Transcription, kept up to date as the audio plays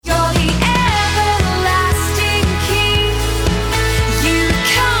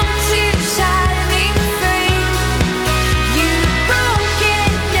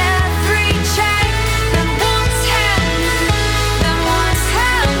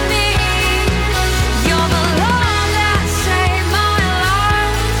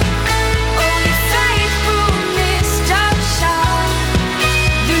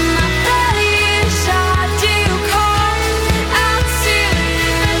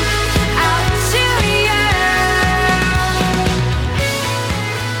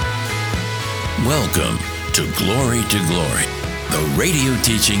Welcome to Glory, the radio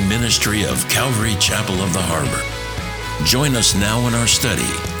teaching ministry of Calvary Chapel of the Harbor. Join us now in our study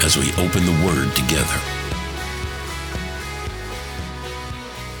as we open the Word together.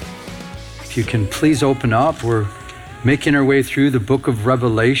 If you can please open up, we're making our way through the book of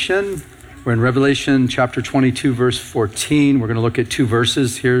Revelation. We're in Revelation chapter 22, verse 14. We're going to look at two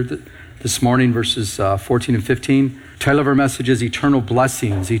verses here this morning, verses 14 and 15. The title of our message is Eternal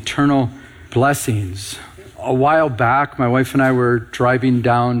Blessings. Eternal Blessings. A while back, my wife and I were driving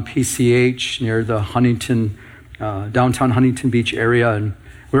down PCH near the downtown Huntington Beach area, and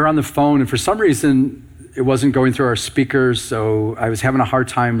we were on the phone, and for some reason, it wasn't going through our speakers, so I was having a hard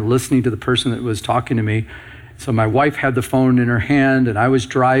time listening to the person that was talking to me. So my wife had the phone in her hand, and I was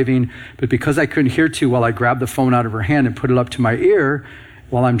driving, but because I couldn't hear too well, I grabbed the phone out of her hand and put it up to my ear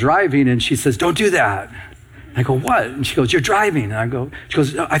while I'm driving, and she says, "Don't do that." I go, "What?" And she goes, "You're driving." And she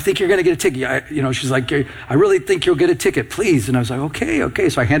goes, "I think you're going to get a ticket." She's like, "I really think you'll get a ticket, please." And I was like, okay.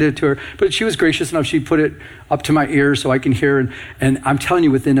 So I handed it to her, but she was gracious enough. She put it up to my ear so I can hear. And I'm telling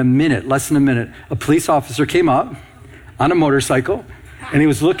you, within a minute, less than a minute, a police officer came up on a motorcycle, and he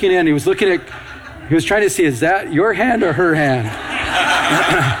was trying to see, is that your hand or her hand?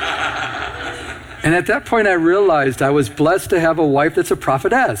 And at that point, I realized I was blessed to have a wife that's a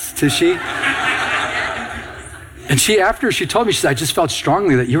prophetess. And after she told me, she said, "I just felt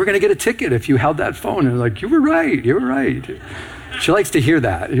strongly that you were going to get a ticket if you held that phone." And I was like, you were right. She likes to hear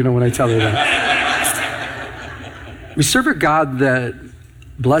that, when I tell her that. We serve a God that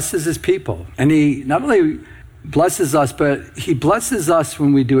blesses his people. And he not only blesses us, but he blesses us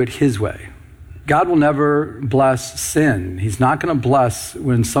when we do it his way. God will never bless sin. He's not going to bless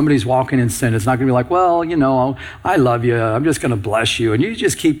when somebody's walking in sin. It's not going to be like, "Well, I love you. I'm just going to bless you. And you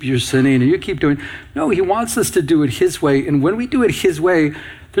just keep your sinning and you keep doing." No, he wants us to do it his way. And when we do it his way,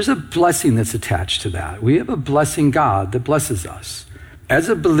 there's a blessing that's attached to that. We have a blessing God that blesses us. As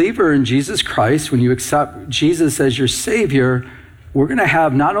a believer in Jesus Christ, when you accept Jesus as your Savior, we're going to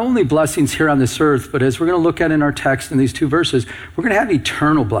have not only blessings here on this earth, but as we're going to look at in our text in these two verses, we're going to have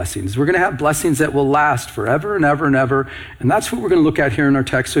eternal blessings. We're going to have blessings that will last forever and ever and ever. And that's what we're going to look at here in our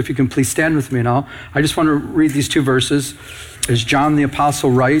text. So if you can please stand with me now. I just want to read these two verses. As John the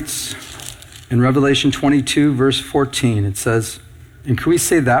Apostle writes in Revelation 22, verse 14, it says, and can we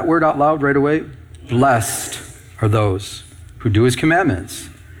say that word out loud right away? "Blessed are those who do his commandments,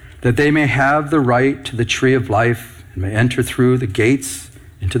 that they may have the right to the tree of life, and may enter through the gates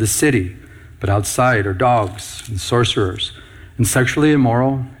into the city. But outside are dogs and sorcerers and sexually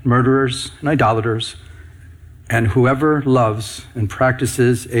immoral, murderers and idolaters, and whoever loves and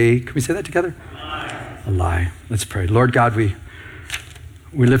practices can we say that together? A lie." Let's pray. Lord God, we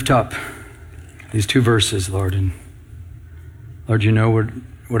lift up these two verses, Lord. And Lord, you know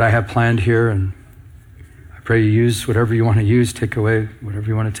what I have planned here, and I pray you use whatever you want to use, take away whatever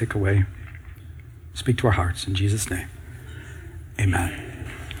you want to take away. Speak to our hearts in Jesus' name. Amen.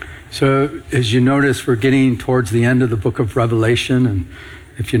 So as you notice, we're getting towards the end of the book of Revelation. And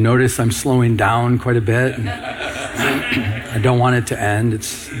if you notice, I'm slowing down quite a bit. And I don't want it to end.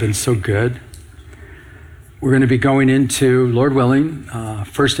 It's been so good. We're going to be going into, Lord willing,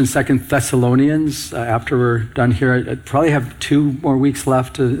 1st and 2nd Thessalonians. After we're done here, I probably have 2 more weeks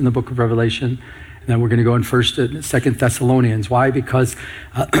left in the book of Revelation. And then we're going to go in 1st and 2nd Thessalonians. Why? Because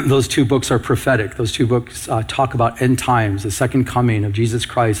those two books are prophetic. Those two books talk about end times, the second coming of Jesus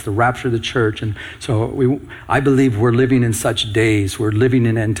Christ, the rapture of the church. And so I believe we're living in such days. We're living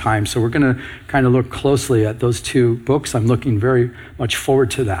in end times. So we're going to kind of look closely at those two books. I'm looking very much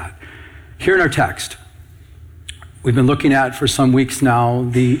forward to that. Here in our text, we've been looking at for some weeks now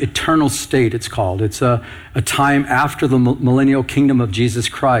the eternal state, it's called. It's a time after the millennial kingdom of Jesus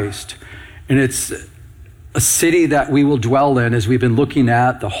Christ. And it's a city that we will dwell in as we've been looking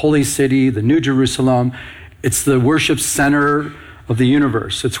at, the holy city, the New Jerusalem. It's the worship center of the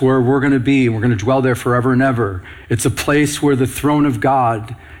universe. It's where we're going to be, and we're going to dwell there forever and ever. It's a place where the throne of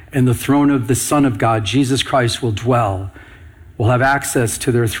God and the throne of the Son of God, Jesus Christ, will dwell. We'll have access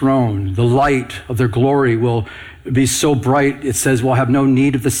to their throne. The light of their glory will be so bright, it says we'll have no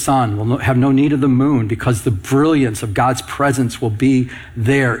need of the sun, we'll have no need of the moon, because the brilliance of God's presence will be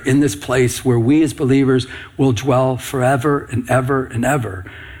there in this place where we as believers will dwell forever and ever and ever.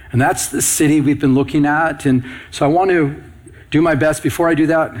 And that's the city we've been looking at. And so I want to do my best. Before I do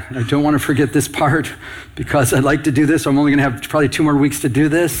that, I don't want to forget this part, because I'd like to do this. I'm only going to have probably 2 more weeks to do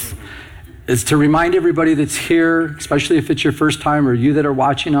this. Is to remind everybody that's here, especially if it's your first time or you that are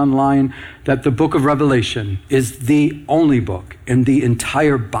watching online, that the book of Revelation is the only book in the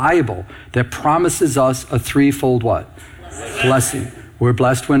entire Bible that promises us a threefold what? Blessing. We're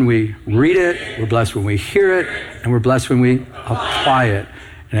blessed when we read it, we're blessed when we hear it, and we're blessed when we apply it.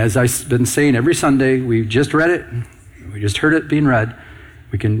 And as I've been saying every Sunday, we just read it, we just heard it being read.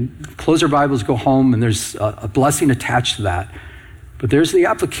 We can close our Bibles, go home, and there's a blessing attached to that. But there's the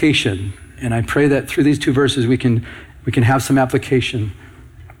application, and I pray that through these two verses we can have some application.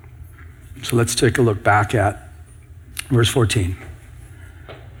 So let's take a look back at verse 14.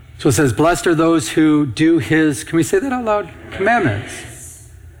 So it says, blessed are those who do his, can we say that out loud? Commandments.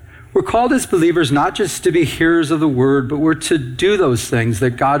 We're called as believers not just to be hearers of the word, but we're to do those things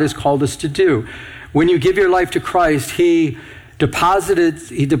that God has called us to do. When you give your life to Christ, he deposits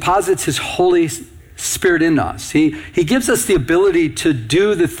his Holy Spirit in us. He gives us the ability to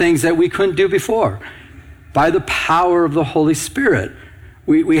do the things that we couldn't do before by the power of the Holy Spirit.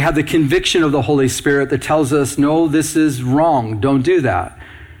 We have the conviction of the Holy Spirit that tells us, no, this is wrong, don't do that.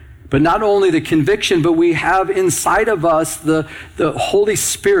 But not only the conviction, but we have inside of us the Holy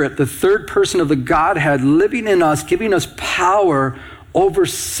Spirit, the third person of the Godhead living in us, giving us power over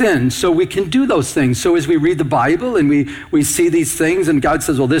sin, so we can do those things. So as we read the Bible and we see these things and God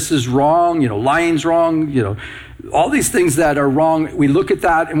says, well, this is wrong, lying's wrong, all these things that are wrong, we look at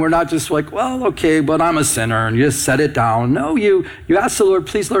that and we're not just like, well, okay, but I'm a sinner, and you just set it down. No, you ask the Lord,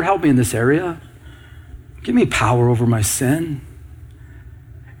 please, Lord, help me in this area. Give me power over my sin.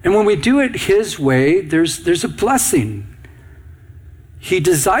 And when we do it his way, there's a blessing. He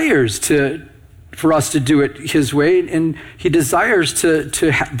desires for us to do it his way, and he desires to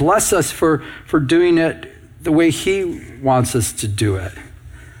bless us for doing it the way he wants us to do it.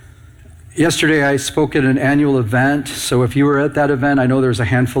 Yesterday, I spoke at an annual event. So if you were at that event, I know there's a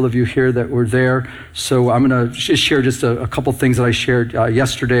handful of you here that were there. So I'm going to just share just a couple things that I shared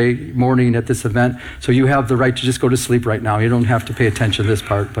yesterday morning at this event. So you have the right to just go to sleep right now. You don't have to pay attention to this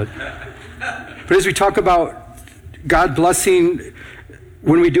part. But as we talk about God blessing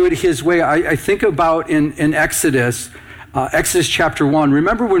when we do it his way, I think about in Exodus chapter 1.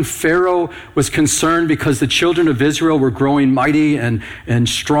 Remember when Pharaoh was concerned because the children of Israel were growing mighty and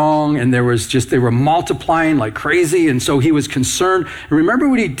strong, and they were multiplying like crazy, and so he was concerned. And remember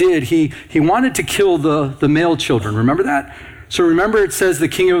what he did? He wanted to kill the male children. Remember that? So remember it says the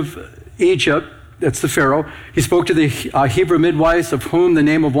king of Egypt, that's the Pharaoh, he spoke to the Hebrew midwives, of whom the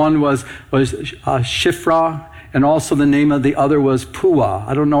name of one was Shiphrah, and also the name of the other was Puah.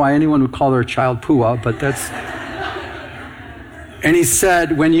 I don't know why anyone would call their child Puah, but that's... And he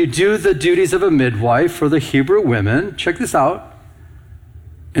said, when you do the duties of a midwife for the Hebrew women, check this out,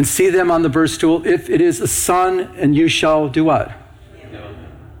 and see them on the birth stool, if it is a son, and you shall do what?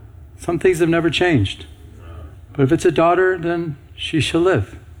 Some things have never changed. But if it's a daughter, then she shall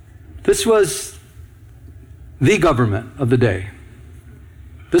live. This was the government of the day.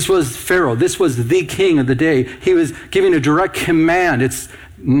 This was Pharaoh. This was the king of the day. He was giving a direct command. It's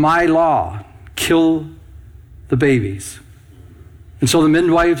my law. Kill the babies. And so the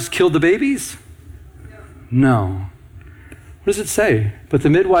midwives killed the babies? No. What does it say? But the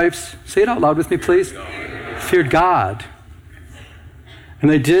midwives, say it out loud with me, please. Feared God. And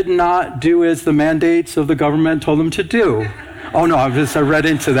they did not do as the mandates of the government told them to do. Oh no, I read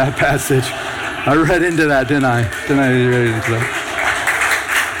into that passage. I read into that, didn't I? Read into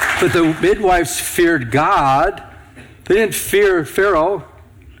that? But the midwives feared God. They didn't fear Pharaoh.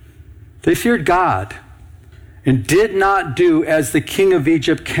 They feared God. And did not do as the king of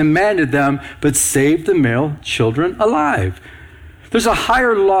Egypt commanded them, but saved the male children alive. There's a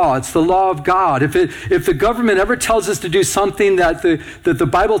higher law. It's the law of God. If the government ever tells us to do something that the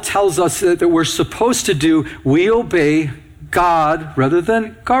Bible tells us that we're supposed to do, we obey God rather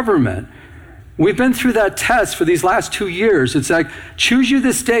than government. We've been through that test for these last 2 years. It's like, choose you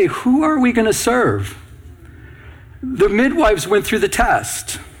this day. Who are we going to serve? The midwives went through the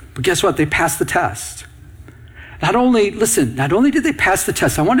test. But guess what? They passed the test. Not only did they pass the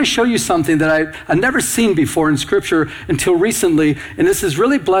test, I want to show you something that I've never seen before in Scripture until recently, and this has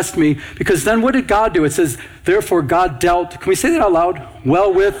really blessed me, because then what did God do? It says, therefore God dealt, can we say that out loud?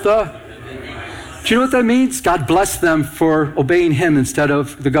 Well with the... Do you know what that means? God blessed them for obeying him instead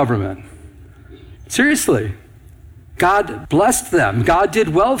of the government. Seriously. God blessed them. God did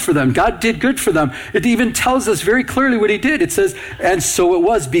well for them. God did good for them. It even tells us very clearly what he did. It says, and so it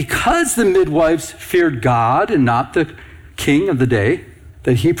was because the midwives feared God and not the king of the day,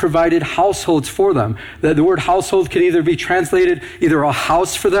 that he provided households for them. That the word household can either be translated either a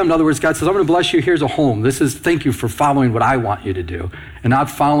house for them. In other words, God says, I'm going to bless you. Here's a home. This is thank you for following what I want you to do and not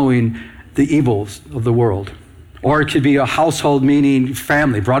following the evils of the world. Or it could be a household, meaning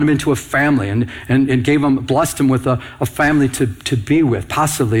family, brought him into a family and gave him, blessed him with a family to be with.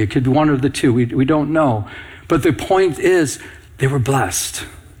 Possibly, it could be one of the two. We don't know. But the point is, They were blessed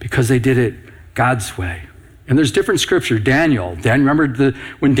because they did it God's way. And there's different scripture. Daniel, remember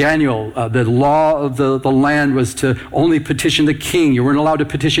when Daniel, the law of the land was to only petition the king. You weren't allowed to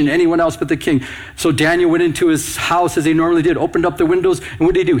petition anyone else but the king. So Daniel went into his house as he normally did, opened up the windows, and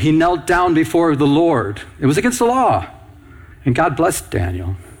what did he do? He knelt down before the Lord. It was against the law. And God blessed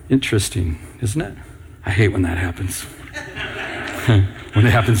Daniel. Interesting, isn't it? I hate when that happens. When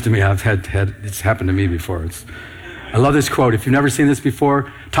it happens to me, it's happened to me before. I love this quote. If you've never seen this before,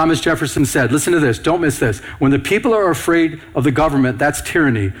 Thomas Jefferson said, listen to this, don't miss this. When the people are afraid of the government, that's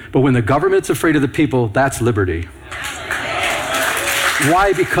tyranny. But when the government's afraid of the people, that's liberty.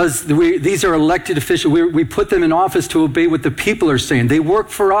 Why? Because these are elected officials. We put them in office to obey what the people are saying. They work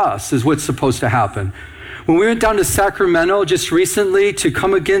for us, is what's supposed to happen. When we went down to Sacramento just recently to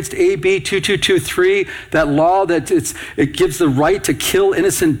come against AB 2223, that law that it gives the right to kill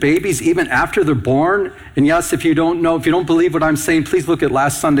innocent babies even after they're born. And yes, if you don't believe what I'm saying, please look at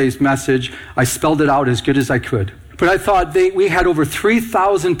last Sunday's message. I spelled it out as good as I could. But I thought we had over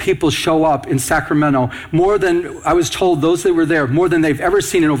 3,000 people show up in Sacramento, more than, I was told, those that were there, more than they've ever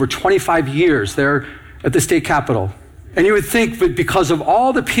seen in over 25 years there at the state capitol. And you would think that because of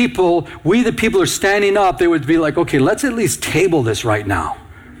all the people, we the people are standing up, they would be like, okay, let's at least table this right now.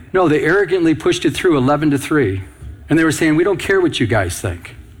 No, they arrogantly pushed it through 11-3. And they were saying, we don't care what you guys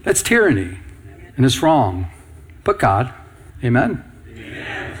think. That's tyranny. And it's wrong. But God, amen?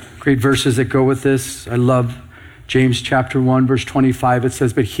 Amen. Great verses that go with this. I love James chapter 1, verse 25. It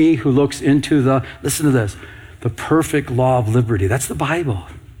says, but he who looks into listen to this, the perfect law of liberty. That's the Bible.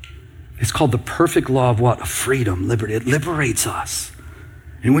 It's called the perfect law of what? Of freedom, liberty. It liberates us.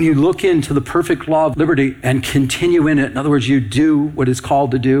 And when you look into the perfect law of liberty and continue in it, in other words, you do what it's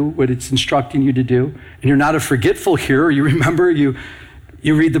called to do, what it's instructing you to do, and you're not a forgetful hearer. You remember, you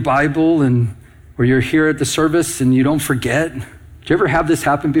read the Bible, or you're here at the service and you don't forget. Did you ever have this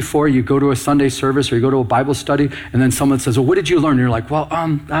happen before? You go to a Sunday service or you go to a Bible study, and then someone says, well, what did you learn? And you're like,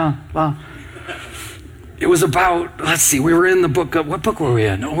 it was about, let's see, we were in the book of, what book were we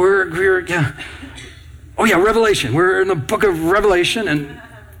in? Revelation. We're in the book of Revelation,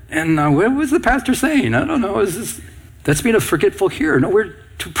 and what was the pastor saying? I don't know. That's being a forgetful hearer. No, we're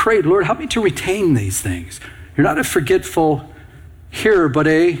to pray, Lord, help me to retain these things. You're not a forgetful hearer, but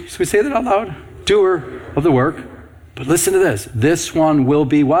should we say that out loud? Doer of the work. But listen to this. This one will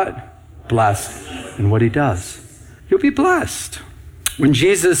be what? Blessed in what he does. You'll be blessed. When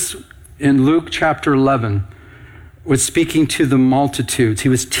Jesus, in Luke chapter 11, was speaking to the multitudes, he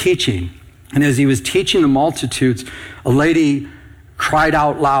was teaching. And as he was teaching the multitudes, a lady cried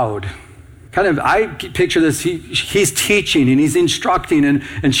out loud. I picture this, he's teaching and he's instructing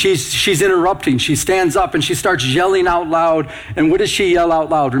and she's interrupting. She stands up and she starts yelling out loud. And what does she yell out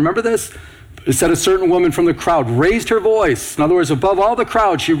loud? Remember this? It said a certain woman from the crowd raised her voice. In other words, above all the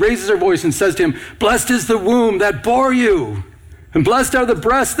crowd, she raises her voice and says to him, blessed is the womb that bore you. And blessed are the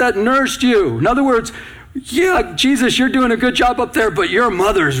breasts that nursed you. In other words, yeah, Jesus, you're doing a good job up there, but your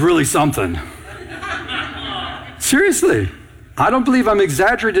mother's really something. Seriously, I don't believe I'm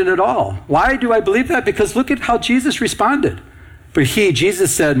exaggerating at all. Why do I believe that? Because look at how Jesus responded. But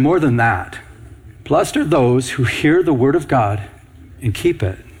Jesus said more than that. Blessed are those who hear the word of God and keep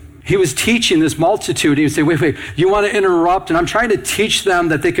it. He was teaching this multitude. He would say, wait, you want to interrupt? And I'm trying to teach them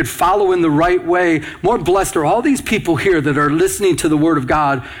that they could follow in the right way. More blessed are all these people here that are listening to the word of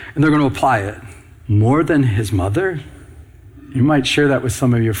God and they're going to apply it. More than his mother? You might share that with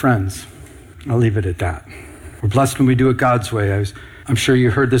some of your friends. I'll leave it at that. We're blessed when we do it God's way. I'm sure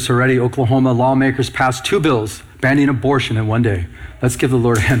you heard this already. Oklahoma lawmakers passed 2 bills banning abortion in one day. Let's give the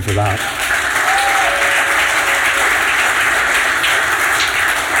Lord a hand for that.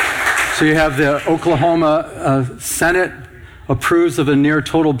 So you have the Oklahoma Senate approves of a near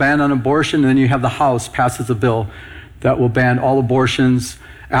total ban on abortion, and then you have the House passes a bill that will ban all abortions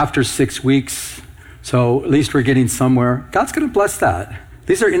after 6 weeks. So at least we're getting somewhere. God's going to bless that.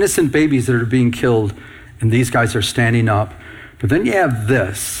 These are innocent babies that are being killed, and these guys are standing up. But then you have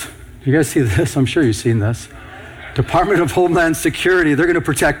this. You guys see this? I'm sure you've seen this. Department of Homeland Security, they're going to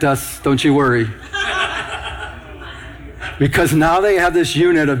protect us. Don't you worry. Because now they have this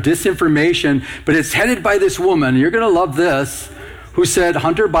unit of disinformation, but it's headed by this woman, you're going to love this, who said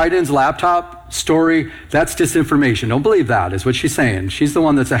Hunter Biden's laptop story, that's disinformation. Don't believe that, is what she's saying. She's the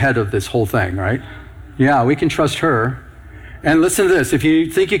one that's ahead of this whole thing, right? Yeah, we can trust her. And listen to this. If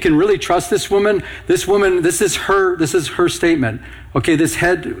you think you can really trust this woman, this is her statement. Okay,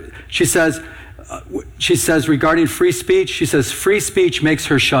 she says regarding free speech, she says, free speech makes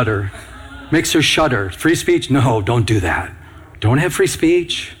her shudder. Makes her shudder. Free speech? No, don't do that. Don't have free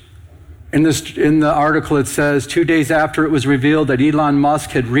speech. In the article, it says, 2 days after it was revealed that Elon Musk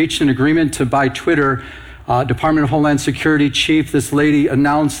had reached an agreement to buy Twitter, Department of Homeland Security chief, this lady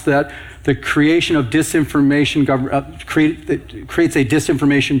announced that the creation of disinformation creates a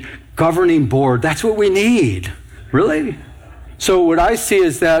disinformation governing board. That's what we need. Really? So what I see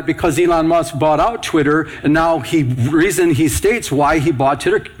is that because Elon Musk bought out Twitter, and now reason he states why he bought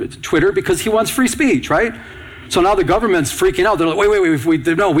Twitter, because he wants free speech, right? So now the government's freaking out. They're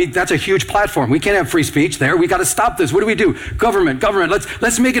like, wait, that's a huge platform. We can't have free speech there. We got to stop this. What do? Government,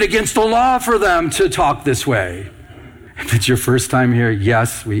 let's make it against the law for them to talk this way. If it's your first time here,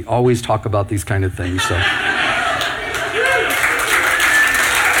 yes, we always talk about these kind of things. So.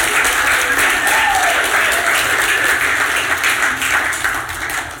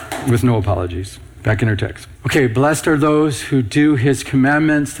 With no apologies. Back in our text. Okay, blessed are those who do his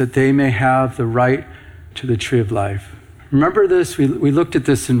commandments, that they may have the right to the tree of life. Remember this? We looked at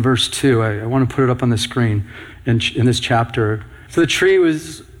this in verse 2. I want to put it up on the screen in this chapter. So the tree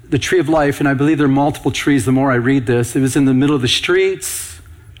was the tree of life, and I believe there are multiple trees the more I read this. It was in the middle of the streets,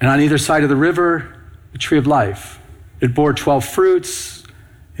 and on either side of the river, the tree of life. It bore 12 fruits.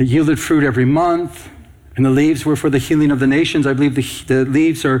 It yielded fruit every month, and the leaves were for the healing of the nations. I believe the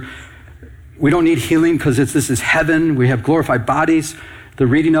leaves are, we don't need healing because this is heaven. We have glorified bodies. The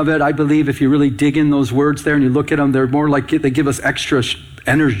reading of it, I believe if you really dig in those words there and you look at them, they're more like they give us extra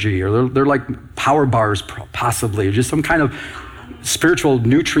energy, or they're like power bars possibly, or just some kind of spiritual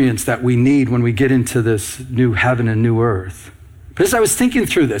nutrients that we need when we get into this new heaven and new earth. But as I was thinking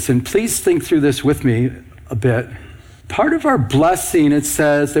through this, and please think through this with me a bit, part of our blessing, it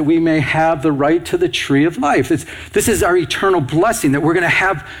says that we may have the right to the tree of life. This is our eternal blessing, that we're going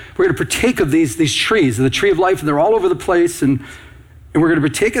to partake of these trees, the tree of life, and they're all over the place, and we're going to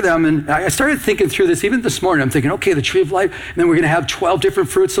partake of them. And I started thinking through this even this morning. I'm thinking, okay, the tree of life, and then we're going to have 12 different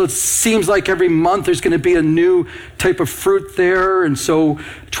fruits. So it seems like every month there's going to be a new type of fruit there. And so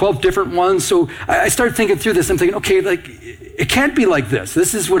 12 different ones. So I started thinking through this. I'm thinking, okay, like it can't be like this.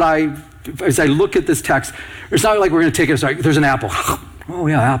 This is what as I look at this text, it's not like we're going to take it. Sorry, there's an apple. Oh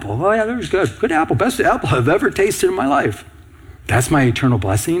yeah, apple. Oh yeah, there's good. Good apple. Best apple I've ever tasted in my life. That's my eternal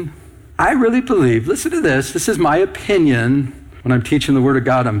blessing. I really believe, listen to this. This is my opinion. When I'm teaching the Word of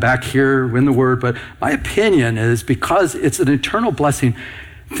God, I'm back here in the Word, but my opinion is because it's an eternal blessing,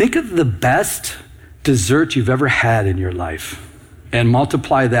 think of the best dessert you've ever had in your life and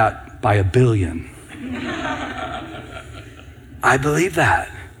multiply that by 1 billion. I believe that.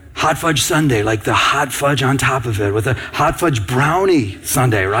 Hot fudge sundae, like the hot fudge on top of it with a hot fudge brownie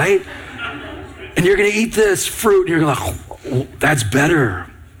sundae, right? And you're going to eat this fruit and you're going to go, oh, that's better.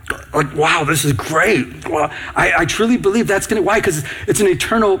 Like, wow, this is great. Well, I truly believe that's going to, why? Because it's an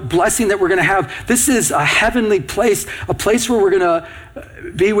eternal blessing that we're going to have. This is a heavenly place, a place where we're going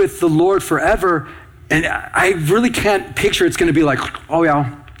to be with the Lord forever. And I really can't picture it's going to be like, oh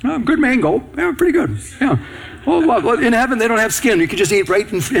yeah, good mango. Yeah, pretty good. Yeah. Well, in heaven, they don't have skin. You can just eat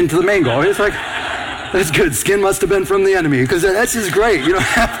right into the mango. It's like, that's good. Skin must have been from the enemy, because that's just great. You don't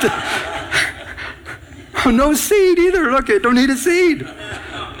have to. Oh, no seed either. Look, don't need a seed.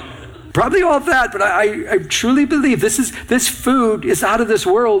 Probably all that, but I truly believe this food is out of this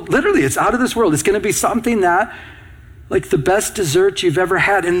world. Literally, it's out of this world. It's going to be something that, like the best dessert you've ever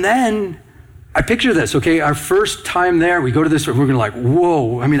had. And then I picture this, okay? Our first time there, we go to this, we're going to like,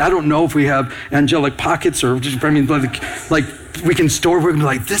 whoa. I mean, I don't know if we have angelic pockets or just, I mean, like we can store, we're going to be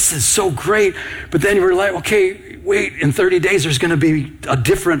like, this is so great. But then we're like, okay, wait, in 30 days, there's going to be a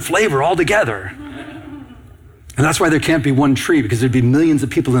different flavor altogether. And that's why there can't be one tree, because there'd be millions of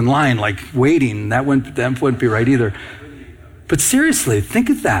people in line, like waiting. That wouldn't be right either. But seriously, think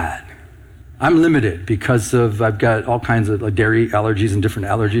of that. I'm limited because I've got all kinds of like dairy allergies and different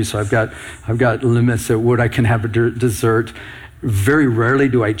allergies. So I've got limits at what I can have a dessert. Very rarely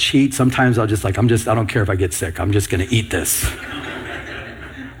do I cheat. Sometimes I don't care if I get sick. I'm just going to eat this.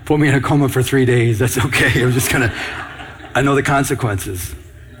 Put me in a coma for 3 days. That's okay. I know the consequences.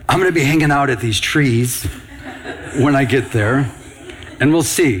 I'm going to be hanging out at these trees when I get there, and we'll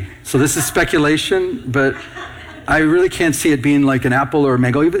see. So this is speculation, but I really can't see it being like an apple or a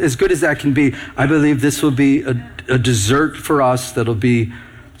mango. Even as good as that can be, I believe this will be a dessert for us that'll be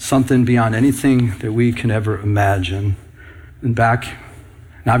something beyond anything that we can ever imagine. And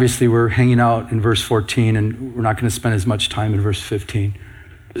obviously we're hanging out in verse 14, and we're not going to spend as much time in verse 15.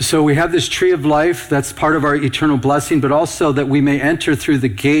 So we have this tree of life, that's part of our eternal blessing, but also that we may enter through the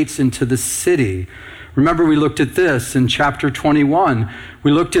gates into the city. Remember, we looked at this in chapter 21.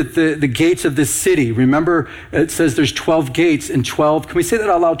 We looked at the gates of this city. Remember, it says there's 12 gates and 12, can we say that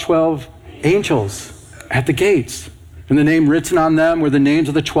out loud? 12 angels at the gates. And the name written on them were the names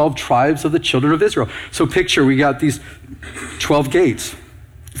of the 12 tribes of the children of Israel. So picture, we got these 12 gates,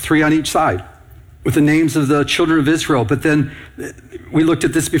 3 on each side, with the names of the children of Israel. But then we looked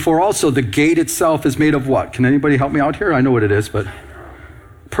at this before also. The gate itself is made of what? Can anybody help me out here? I know what it is, but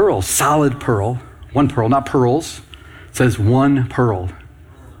pearl, solid pearl. One pearl, not pearls. It says one pearl.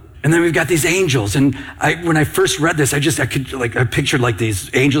 And then we've got these angels. And when I first read this, I pictured like these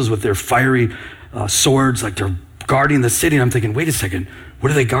angels with their fiery swords, like they're guarding the city. And I'm thinking, wait a second,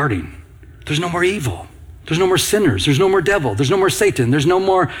 what are they guarding? There's no more evil. There's no more sinners. There's no more devil. There's no more Satan. There's no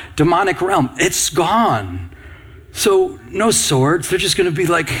more demonic realm. It's gone. So no swords. They're just going to be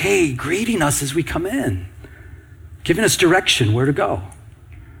like, hey, greeting us as we come in, giving us direction where to go.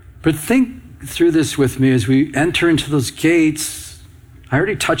 But think through this with me as we enter into those gates. I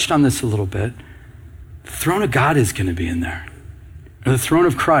already touched on this a little bit. The throne of God is going to be in there. Or the throne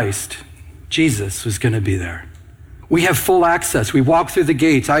of Christ, Jesus, was going to be there. We have full access. We walk through the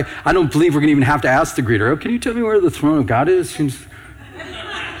gates. I don't believe we're going to even have to ask the greeter, can you tell me where the throne of God is?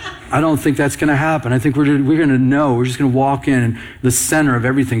 I don't think that's going to happen. I think we're going to know. We're just going to walk in the center of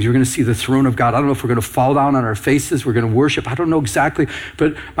everything. You're going to see the throne of God. I don't know if we're going to fall down on our faces. We're going to worship. I don't know exactly.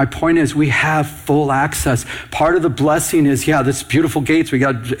 But my point is we have full access. Part of the blessing is, this beautiful gates. We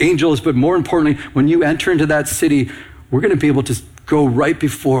got angels. But more importantly, when you enter into that city, we're going to be able to go right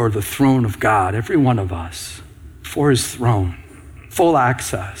before the throne of God, every one of us. For his throne, full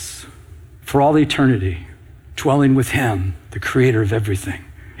access for all eternity, dwelling with him, the creator of everything.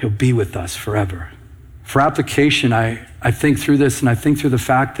 He'll be with us forever. For application, I think through this and I think through the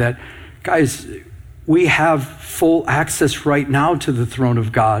fact that, guys, we have full access right now to the throne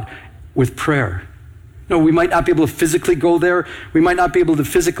of God with prayer. No, we might not be able to physically go there. We might not be able to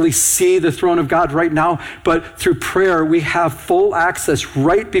physically see the throne of God right now, but through prayer, we have full access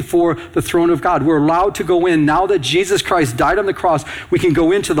right before the throne of God. We're allowed to go in. Now that Jesus Christ died on the cross, we can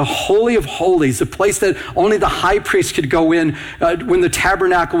go into the Holy of Holies, a place that only the high priest could go in when the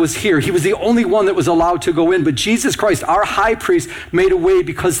tabernacle was here. He was the only one that was allowed to go in, but Jesus Christ, our high priest, made a way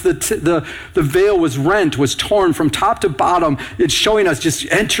because the veil was rent, was torn from top to bottom. It's showing us just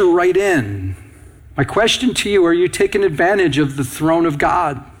enter right in. My question to you, are you taking advantage of the throne of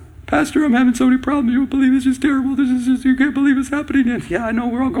God? Pastor, I'm having so many problems. You won't believe it's just terrible. You can't believe it's happening. And yeah, I know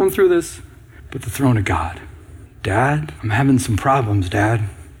we're all going through this. But the throne of God. Dad, I'm having some problems, Dad.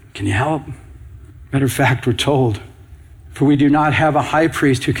 Can you help? Matter of fact, we're told, for we do not have a high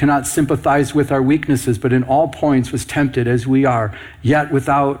priest who cannot sympathize with our weaknesses, but in all points was tempted as we are, yet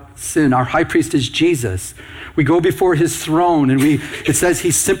without sin. Our high priest is Jesus. We go before his throne and it says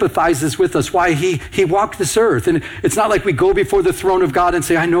he sympathizes with us. Why? He walked this earth. And it's not like we go before the throne of God and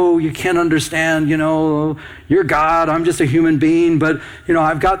say, I know you can't understand, you're God, I'm just a human being, but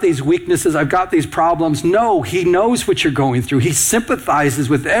I've got these weaknesses, I've got these problems. No, he knows what you're going through. He sympathizes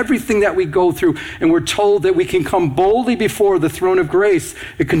with everything that we go through. And we're told that we can come boldly before the throne of grace.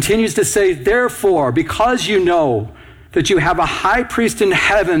 It continues to say, therefore, because you know that you have a high priest in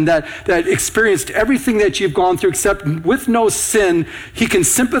heaven that experienced everything that you've gone through, except with no sin, he can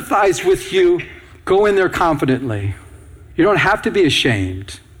sympathize with you. Go in there confidently. You don't have to be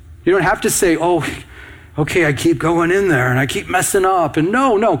ashamed. You don't have to say, okay, I keep going in there and I keep messing up. And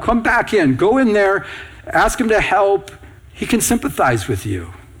no, come back in. Go in there, ask him to help. He can sympathize with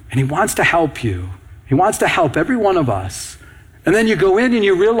you and he wants to help you. He wants to help every one of us. And then you go in and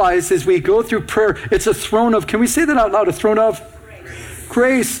you realize as we go through prayer, it's a throne of, can we say that out loud? A throne of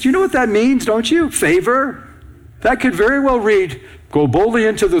grace. Do you know what that means, don't you? Favor. That could very well read, go boldly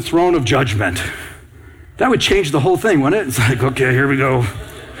into the throne of judgment. That would change the whole thing, wouldn't it? It's like, okay, here we go.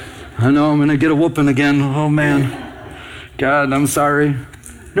 I know I'm going to get a whooping again. Oh man. God, I'm sorry.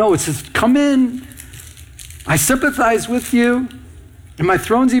 No, it says, come in. I sympathize with you. And my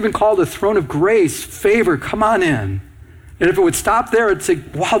throne's even called a throne of grace, favor. Come on in. And if it would stop there, it'd say,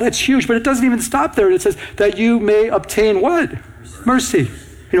 wow, that's huge. But it doesn't even stop there. It says that you may obtain what? Mercy.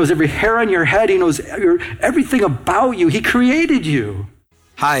 He knows every hair on your head. He knows everything about you. He created you.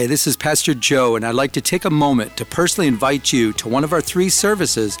 Hi, this is Pastor Joe, and I'd like to take a moment to personally invite you to one of our 3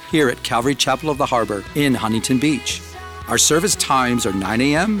 services here at Calvary Chapel of the Harbor in Huntington Beach. Our service times are 9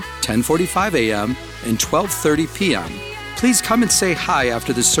 a.m., 10:45 a.m., and 12:30 p.m. Please come and say hi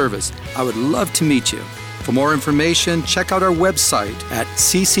after the service. I would love to meet you. For more information, check out our website at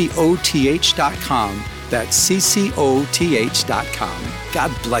ccoth.com. That's ccoth.com.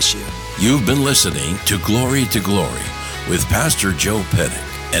 God bless you. You've been listening to Glory with Pastor Joe Pettit,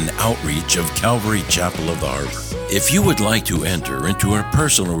 an outreach of Calvary Chapel of the Harbor. If you would like to enter into a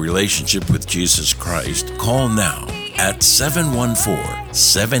personal relationship with Jesus Christ, call now at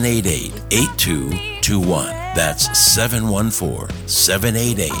 714-788-8221. That's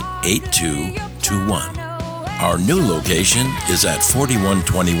 714-788-8221. Our new location is at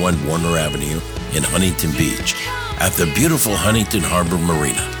 4121 Warner Avenue in Huntington Beach at the beautiful Huntington Harbor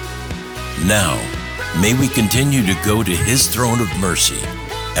Marina. Now, may we continue to go to His throne of mercy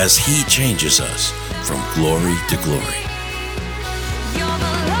as He changes us from glory to glory.